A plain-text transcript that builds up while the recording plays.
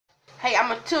Hey, I'm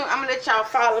gonna let y'all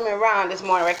follow me around this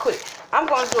morning right quick. I'm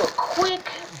gonna do a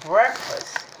quick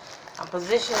breakfast. I'm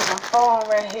positioning my phone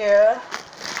right here.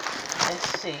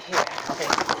 Let's see here. Okay.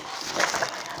 Let's see.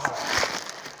 All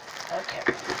right. Okay.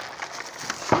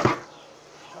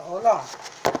 Hold on.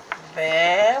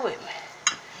 Bear with me.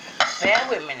 Bear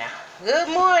with me now. Good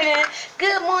morning.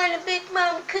 Good morning, Big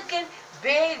Mama cooking.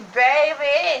 Big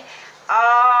baby.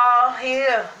 All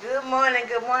here. Good morning.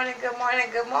 Good morning. Good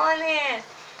morning. Good morning.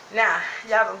 Now,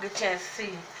 y'all gonna get a chance to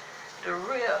see the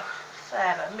real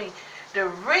side of me. The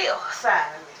real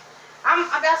side of me.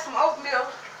 I got some oatmeal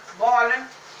boiling.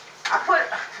 I put,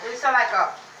 it's like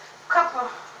a cup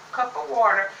of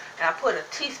water, and I put a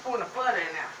teaspoon of butter in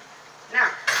there.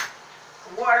 Now,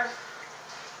 the water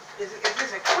is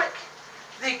just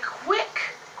the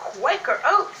quick Quaker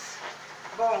Oats.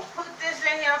 I'm gonna put this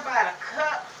in here about a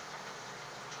cup.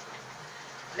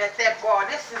 Let that boil.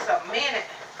 This is a minute.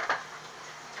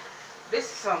 This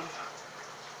is some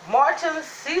Martin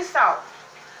sea salt.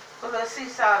 Put a little sea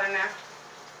salt in there.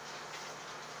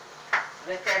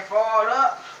 Let that boil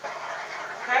up.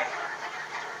 Okay?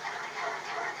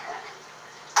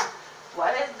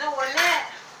 While it's doing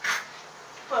that,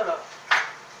 put a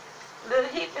little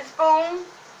heaping spoon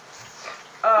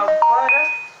of butter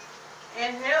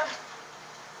in here.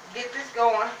 Get this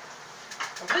going.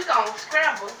 We're going to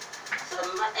scramble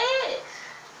some eggs.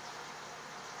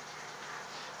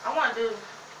 I want to do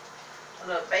a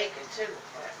little bacon too,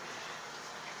 but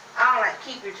I don't like to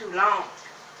keep it too long.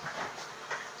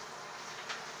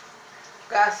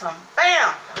 Got some,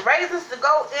 bam, raisins to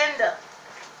go in the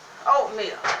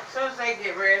oatmeal as soon as they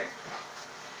get ready.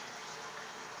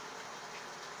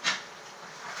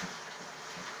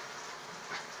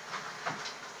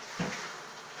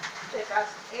 Take out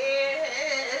some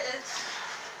eggs.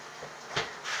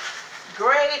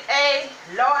 Grade A,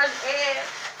 large eggs.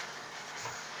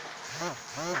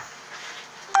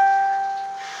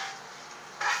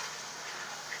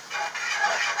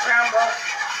 Scramble.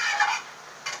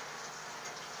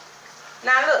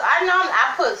 Now look,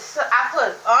 I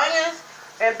put onions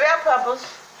and bell peppers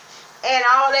and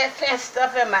all that fancy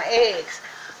stuff in my eggs.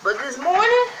 But this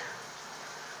morning,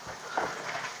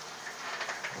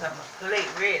 got my plate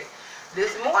ready.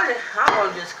 This morning, I'm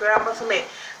gonna just scramble some eggs.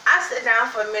 I sit down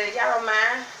for a minute. Y'all don't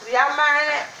mind? Do y'all mind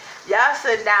that? Y'all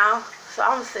sit down, so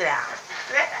I'm gonna sit down.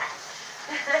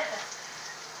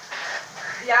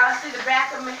 Y'all see the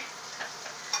back of me?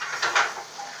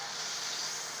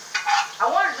 I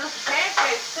want to do some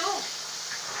pancakes too,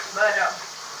 but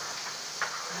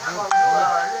I'm gonna do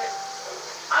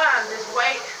I just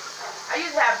wait. I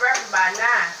usually have breakfast by 9,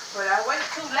 but I wait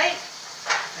too late.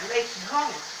 It makes you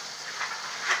hungry,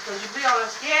 cause you be on a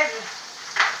schedule.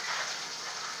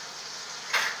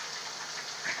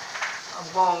 I'm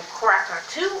gonna crack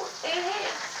 2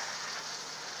 eggs.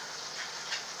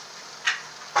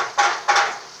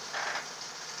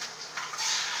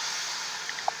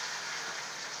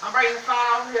 I'm bringing the phone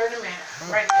over here in a minute.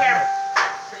 Bring the camera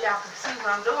so y'all can see what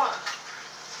I'm doing.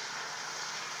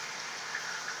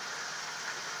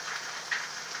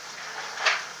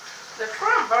 The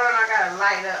front burner I gotta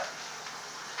light up.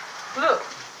 Look,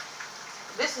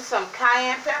 this is some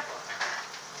cayenne pepper.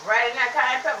 Right in that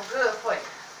cayenne pepper, good for you.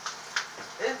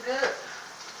 It's good.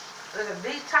 It's a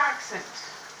detoxant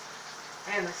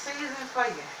and the season for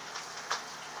you.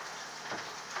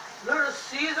 Little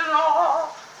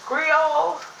seasonal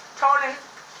Creole Tony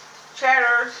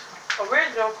Cheddar's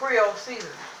original Creole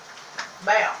season.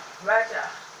 Bam, right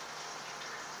there.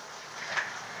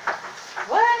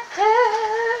 What the?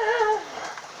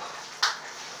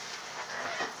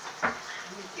 Let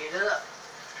me get up.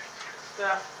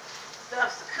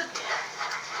 Stuff's the cooking.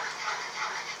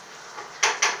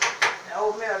 The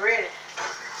oatmeal ready.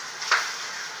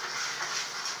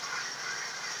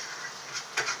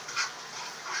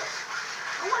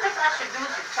 I wonder if I should do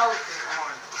some toast this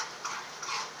morning.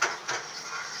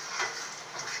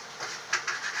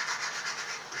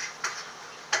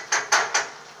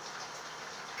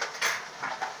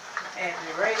 Add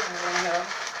the raisins in here.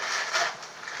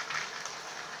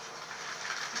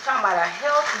 I'm talking about a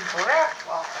healthy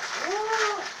breakfast.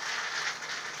 Woo.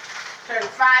 Turn the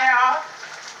fire off.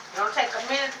 It'll take a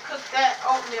minute to cook that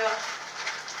oatmeal.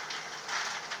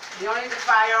 You don't need the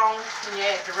fire on when you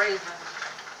add the raisins,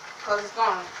 because it's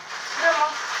going to simmer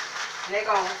and they're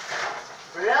going to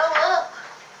blow up.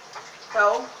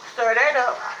 So, stir that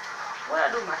up. What do I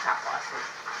do with my top off?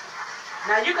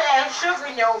 Now, you can add sugar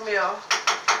in your oatmeal.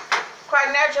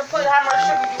 Quite natural, put how much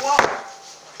sugar you want.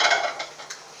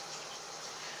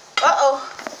 Uh-oh.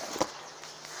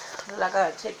 Look, I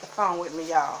gotta take the phone with me,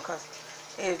 y'all, because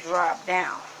it dropped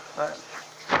down. But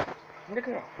Look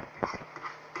at that.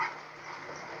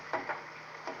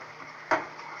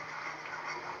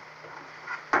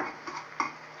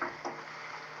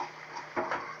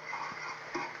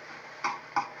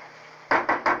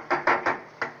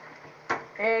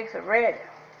 Eggs are ready.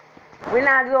 We're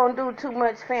not going to do too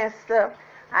much fancy stuff.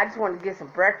 I just want to get some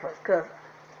breakfast because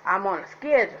I'm on a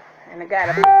schedule and I got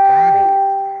to be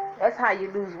convenient. That's how you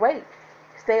lose weight.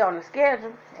 Stay on the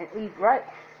schedule and eat right.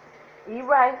 Eat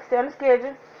right, stay on the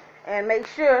schedule, and make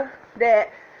sure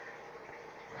that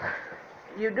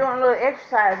you're doing a little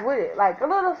exercise with it. Like a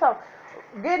little something.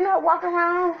 Getting up, walking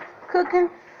around, cooking,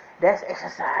 that's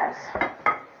exercise.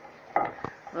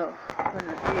 Look, put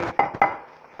the egg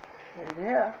in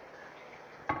there.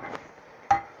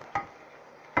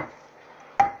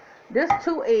 This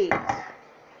 2 eggs.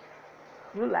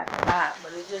 You like a lot,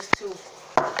 but it's just 2.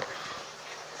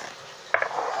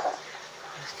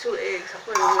 It's 2 eggs I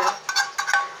put in here.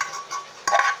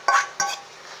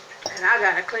 And I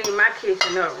gotta clean my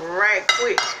kitchen up right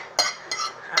quick.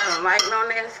 I don't like no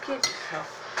nasty kitchen, so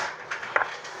I'm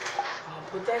gonna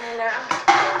put that in there.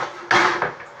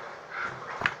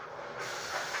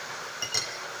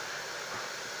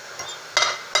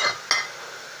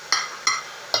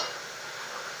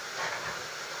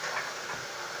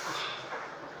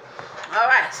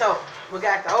 Alright, so we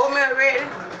got the oatmeal ready.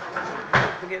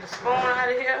 We get a spoon out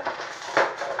of here.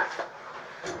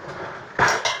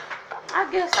 I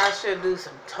guess I should do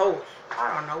some toast.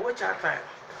 I don't know. What y'all think?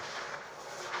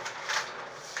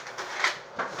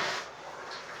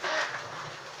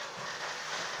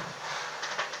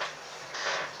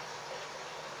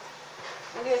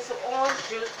 And get some orange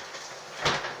juice.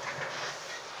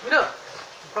 Look,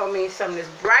 pour me some of this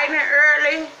bright and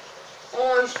early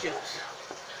orange juice.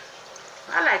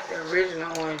 I like the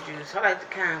original orange juice. I like the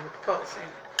kind with the pulse in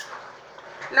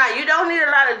it. Now, you don't need a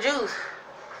lot of juice.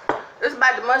 This is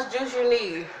about the much juice you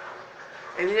need.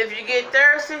 And if you get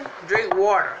thirsty, drink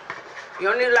water. You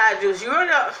don't need a lot of juice. You're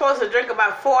really supposed to drink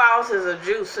about 4 ounces of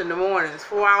juice in the mornings.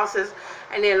 4 ounces.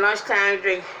 And then lunchtime,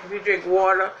 if you drink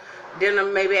water, dinner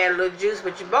maybe add a little juice.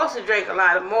 But you're supposed to drink a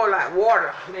lot more like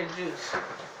water than juice.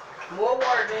 More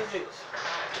water than juice.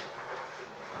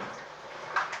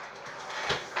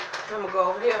 I'm going to go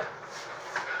over here.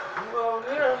 I'm going to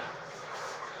go over here.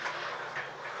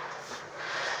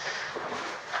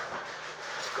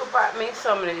 Go buy me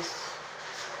some of this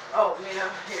oatmeal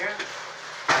here.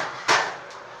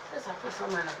 Guess I put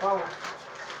some in a bowl.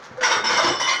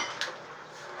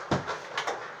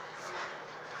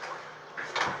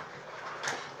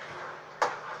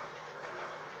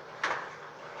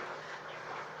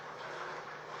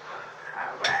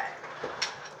 Alright.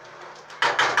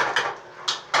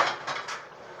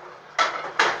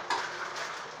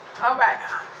 Alright.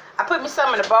 I put me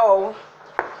some in the bowl.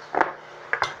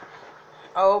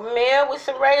 Oatmeal with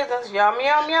some raisins. Yum,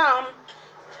 yum, yum.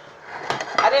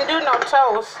 I didn't do no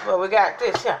toast, but we got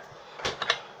this here.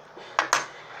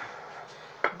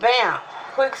 Bam.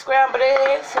 Quick scrambled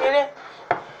eggs. See that?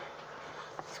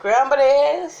 Scrambled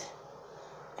eggs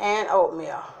and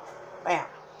oatmeal. Bam.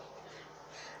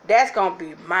 That's going to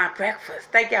be my breakfast.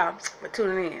 Thank y'all for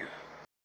tuning in.